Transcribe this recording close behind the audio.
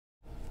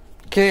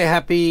Okay,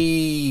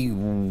 happy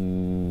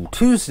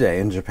Tuesday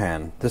in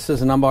Japan. This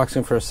is an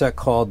unboxing for a set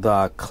called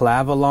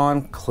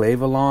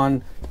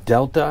Clavelon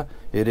Delta.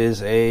 It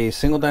is a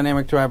single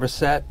dynamic driver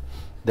set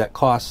that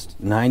costs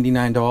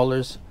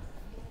 $99.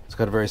 It's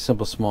got a very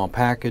simple small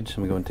package.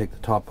 Let me go and take the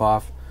top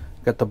off.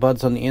 Got the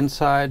buds on the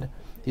inside.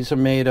 These are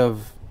made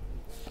of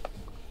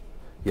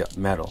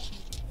metal.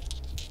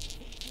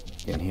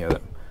 You can hear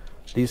them.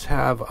 These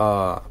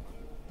have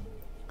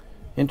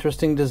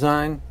interesting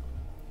design.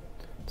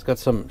 It's got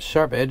some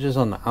sharp edges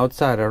on the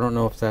outside. I don't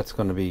know if that's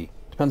going to be,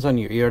 depends on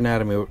your ear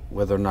anatomy,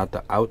 whether or not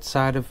the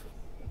outside of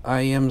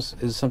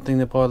IEMs is something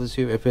that bothers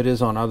you. If it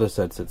is on other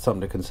sets, it's something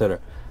to consider.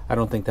 I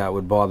don't think that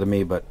would bother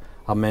me, but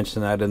I'll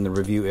mention that in the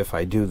review if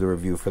I do the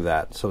review for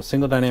that. So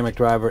single dynamic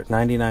driver,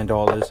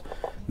 $99,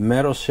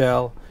 metal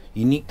shell,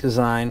 unique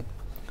design,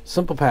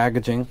 simple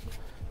packaging.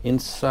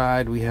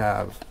 Inside we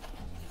have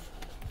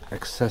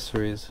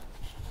accessories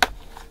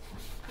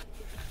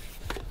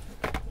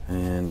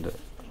and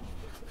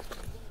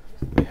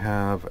we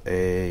have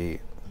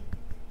a,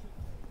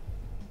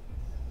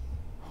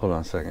 hold on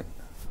a second.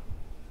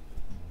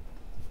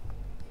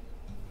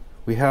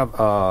 We have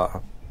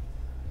a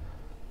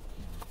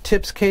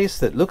tips case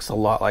that looks a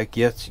lot like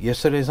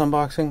yesterday's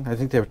unboxing. I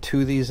think there were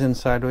two of these in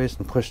sideways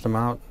and pushed them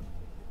out.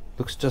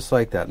 Looks just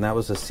like that, and that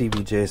was a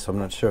CBJ, so I'm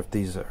not sure if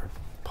these are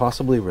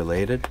possibly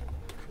related.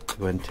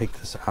 Go ahead and take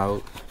this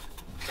out.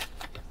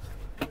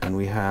 And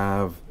we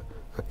have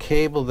a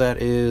cable that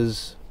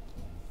is,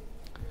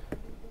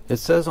 it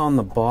says on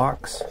the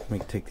box, let me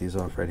take these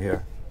off right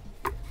here.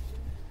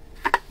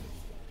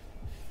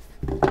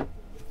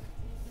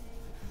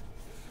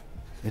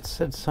 It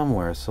said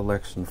somewhere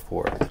selection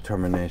 4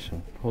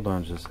 termination. Hold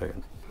on just a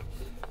second.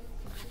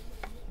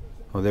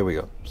 Oh, there we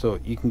go. So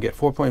you can get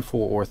 4.4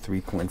 or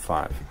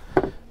 3.5.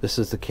 This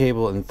is the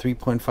cable in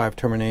 3.5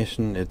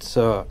 termination. It's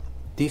a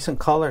decent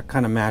color. It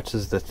kind of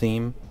matches the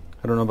theme.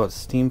 I don't know about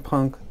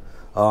steampunk,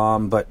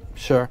 but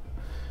sure.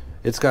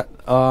 It's got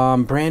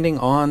branding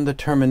on the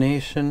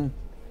termination.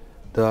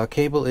 The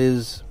cable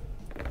is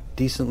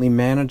decently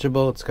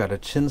manageable. It's got a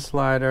chin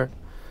slider.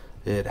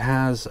 It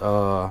has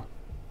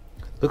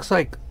looks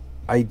like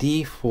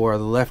ID for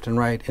the left and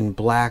right in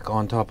black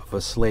on top of a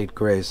slate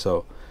gray,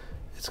 so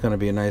it's going to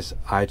be a nice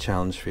eye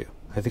challenge for you.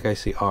 I think I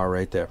see R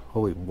right there.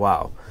 Holy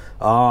wow.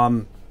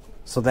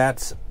 So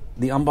that's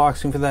the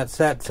unboxing for that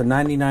set. It's a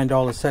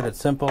 $99 set. It's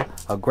simple.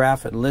 I'll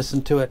graph it and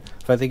listen to it.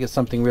 If I think it's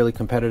something really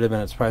competitive in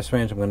its price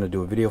range, I'm going to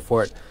do a video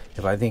for it.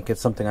 If I think it's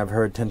something I've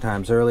heard 10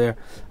 times earlier,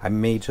 I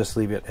may just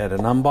leave it at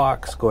an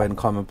unbox. Go ahead and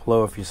comment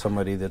below if you're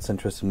somebody that's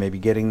interested in maybe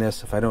getting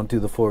this. If I don't do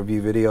the full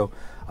review video,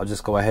 I'll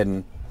just go ahead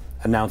and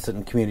announce it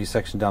in the community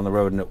section down the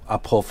road, and I'll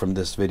pull from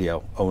this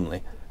video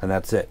only. And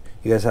that's it.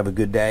 You guys have a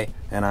good day,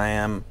 and I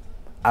am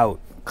out.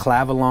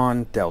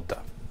 Clavelon Delta,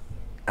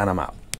 and I'm out.